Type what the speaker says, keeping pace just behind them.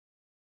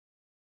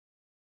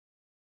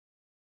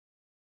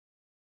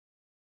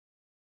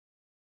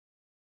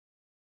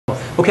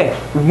Okay,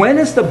 when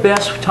is the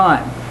best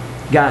time,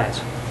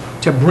 guys,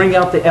 to bring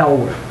out the L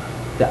word,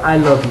 the I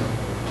love you?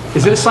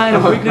 Is it a sign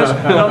of weakness?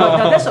 No,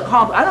 now that's a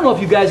I don't know if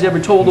you guys ever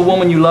told a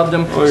woman you loved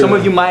them. Oh, yeah. Some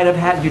of you might have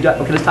had.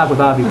 Okay, let's talk with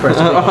Avi first.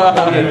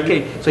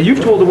 Okay, so you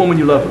told a woman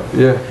you love her.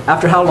 Yeah.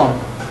 After how long?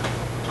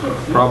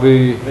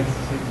 Probably,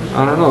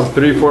 I don't know,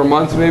 3-4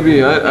 months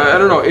maybe. I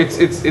don't know.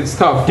 It's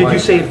tough. Did you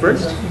say it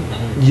first?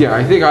 Yeah,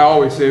 I think I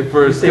always say it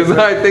first because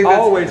I think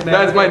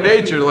that's my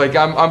nature. Like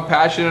I'm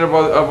passionate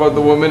about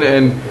the woman,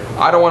 and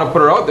I don't want to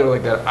put her out there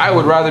like that. I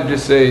would rather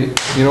just say,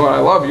 you know what, I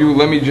love you.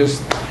 Let me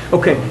just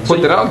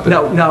put that out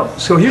there. Now,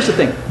 so here's the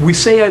thing. We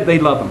say they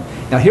love them.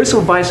 Now, here's some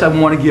advice I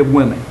want to give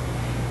women.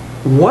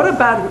 What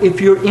about if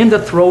you're in the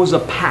throes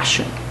of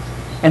passion,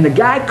 and the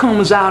guy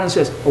comes out and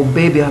says, "Oh,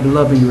 baby, I'm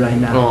loving you right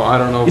now." Oh, I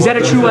don't know. Is that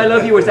a true "I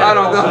love you"? Or is that I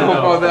don't know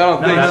about that. I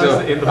don't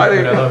think so.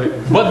 I love you.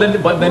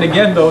 But then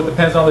again, though, it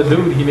depends on the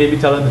dude. He may be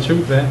telling the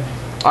truth, man.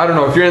 I don't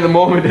know. If you're in the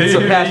moment, it's a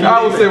passion. I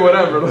will say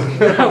whatever.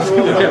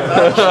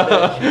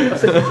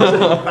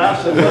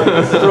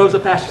 Throws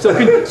of passion.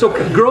 So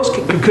can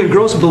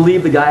girls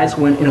believe the guys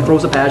when in a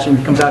throws of passion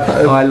he comes out?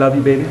 Oh, I love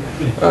you, baby.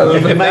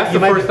 If that's the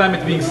first time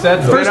it's being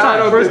said. First time.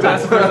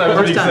 That's the first time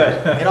it's being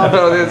said. I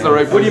don't think it's the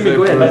right. What do you mean?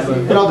 Go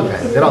ahead. It all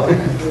depends. It all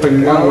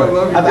depends.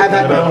 I've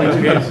had my own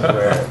experiences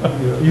where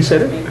You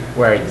said it.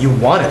 where you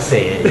want to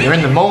say it. You're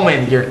in the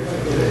moment. You're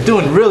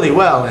doing really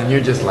well, and you're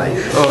just like,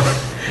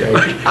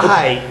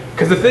 I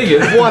Because the thing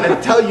is, want to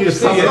tell you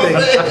something.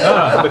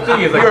 the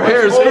thing is, like, Your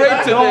hair is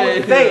great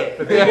Don't today. say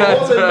it.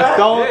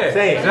 Don't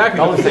say it. Exactly.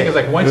 Don't The say thing is,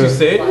 it. like, once you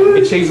say it,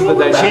 it changes the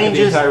dynamic of the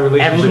Changes entire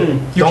relationship.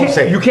 everything. Don't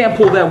say it. You can't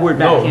pull that word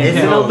back. No, can you? It's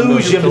an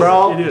illusion,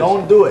 bro.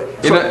 Don't do it.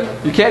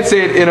 You can't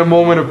say it in a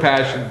moment of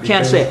passion.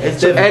 Can't say it.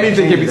 It's different.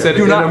 Anything can be said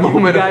in a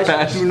moment of guys,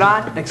 passion. do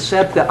not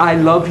accept that I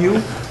love you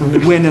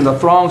when in the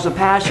throngs of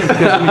passion,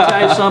 because let me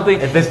tell you something.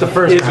 If it's the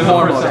first it's time.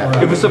 horrible.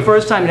 If it's the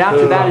first time, and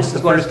after that, it's The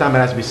just going first time it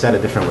has to be said a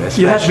different way. it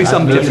has to be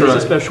something That's different.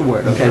 It's a right. special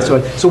word. Okay,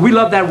 so we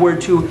love that word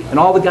too, and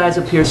all the guys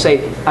up here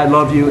say I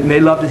love you, and they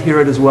love to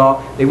hear it as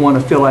well. They want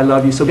to feel I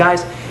love you. So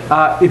guys,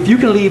 if you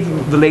can leave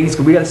the ladies,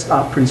 because we got to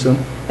stop pretty soon.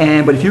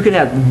 But if you can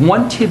have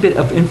one tidbit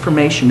of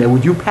information that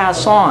would you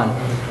pass on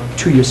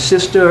to your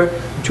sister,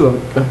 to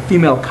a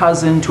female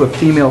cousin, to a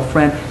female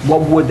friend,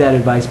 what would that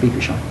advice be,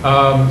 Krishan?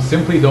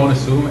 Simply don't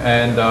assume,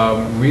 and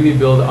really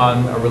build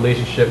on a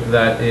relationship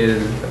that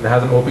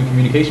has an open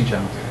communication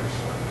channel.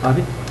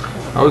 Avi?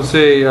 I would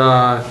say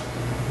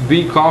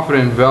be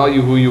confident,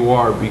 value who you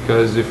are,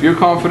 because if you're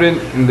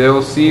confident and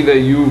they'll see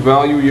that you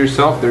value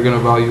yourself, they're going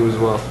to value as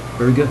well.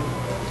 Very good.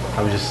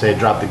 I would just say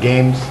drop the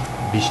games,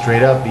 be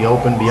straight up, be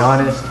open, be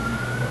honest,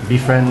 be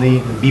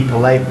friendly, be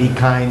polite, be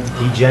kind,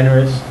 be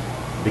generous,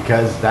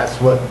 because that's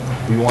what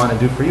we want to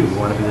do for you. We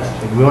want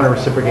to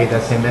reciprocate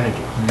that same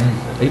energy.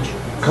 H?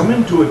 Come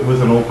into it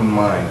with an open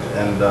mind,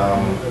 and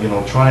you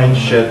know, try and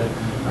shed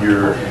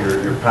your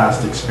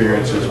past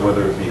experiences,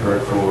 whether it be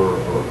hurtful or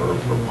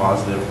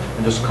positive,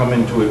 and just come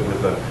into it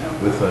with a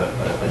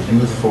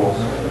youthful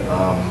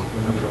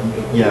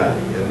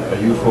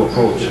a youthful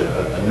approach,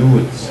 a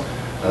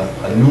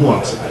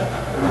nuance of it,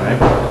 right?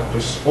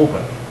 Just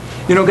open.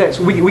 You know, guys,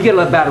 we get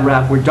a bad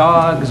rap. We're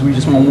dogs. We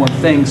just want one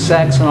thing,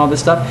 sex and all this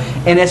stuff.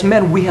 And as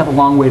men, we have a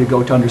long way to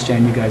go to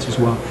understand you guys as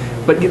well.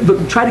 But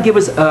try to give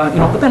us, you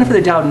know, the benefit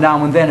of the doubt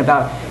now and then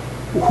about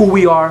who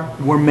we are.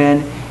 We're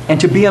men, and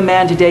to be a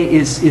man today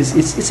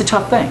it's a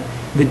tough thing.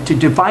 To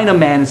define a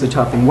man is a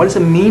tough thing. What does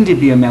it mean to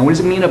be a man? What does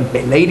it mean a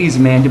lady's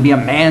man, to be a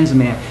man's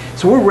man?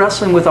 So we're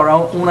wrestling with our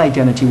own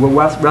identity. We're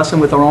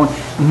wrestling with our own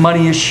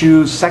money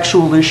issues,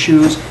 sexual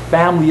issues,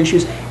 family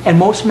issues. And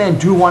most men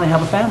do want to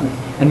have a family.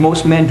 And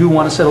most men do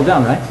want to settle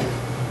down, right?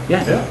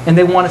 Yeah. And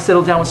they want to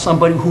settle down with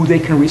somebody who they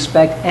can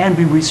respect and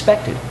be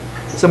respected.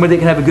 Somebody they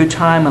can have a good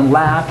time and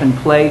laugh and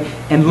play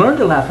and learn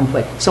to laugh and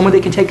play. Somebody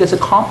they can take as a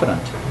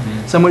confidant.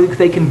 Somebody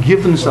they can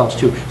give themselves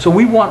to. So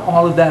we want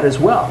all of that as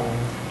well.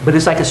 But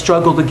it's like a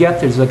struggle to get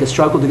there. It's like a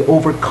struggle to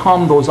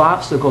overcome those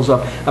obstacles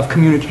of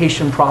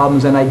communication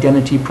problems and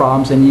identity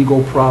problems and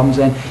ego problems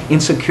and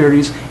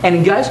insecurities.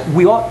 And guys,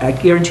 we all, I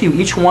guarantee you,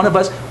 each one of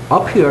us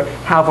up here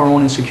have our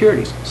own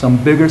insecurities.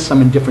 Some bigger,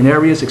 some in different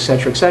areas,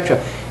 etc., etc.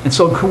 And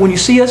so when you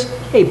see us,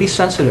 hey, be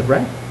sensitive,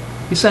 right?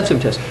 Be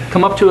sensitive to us.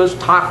 Come up to us,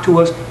 talk to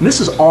us. And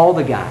this is all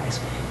the guys.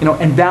 You know,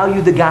 and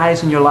value the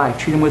guys in your life.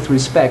 Treat them with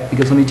respect.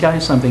 Because let me tell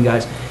you something,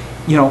 guys.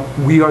 You know,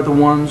 we are the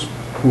ones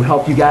who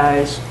help you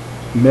guys.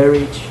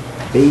 Marriage,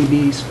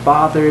 babies,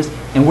 fathers,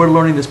 and we're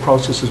learning this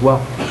process as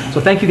well.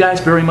 So thank you guys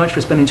very much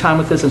for spending time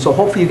with us. And so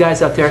hopefully you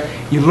guys out there,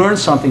 you learned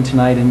something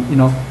tonight, and you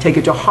know, take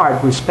it to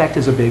heart. Respect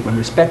is a big one.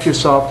 Respect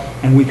yourself,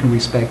 and we can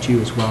respect you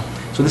as well.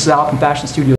 So this is Al from Fashion Studio.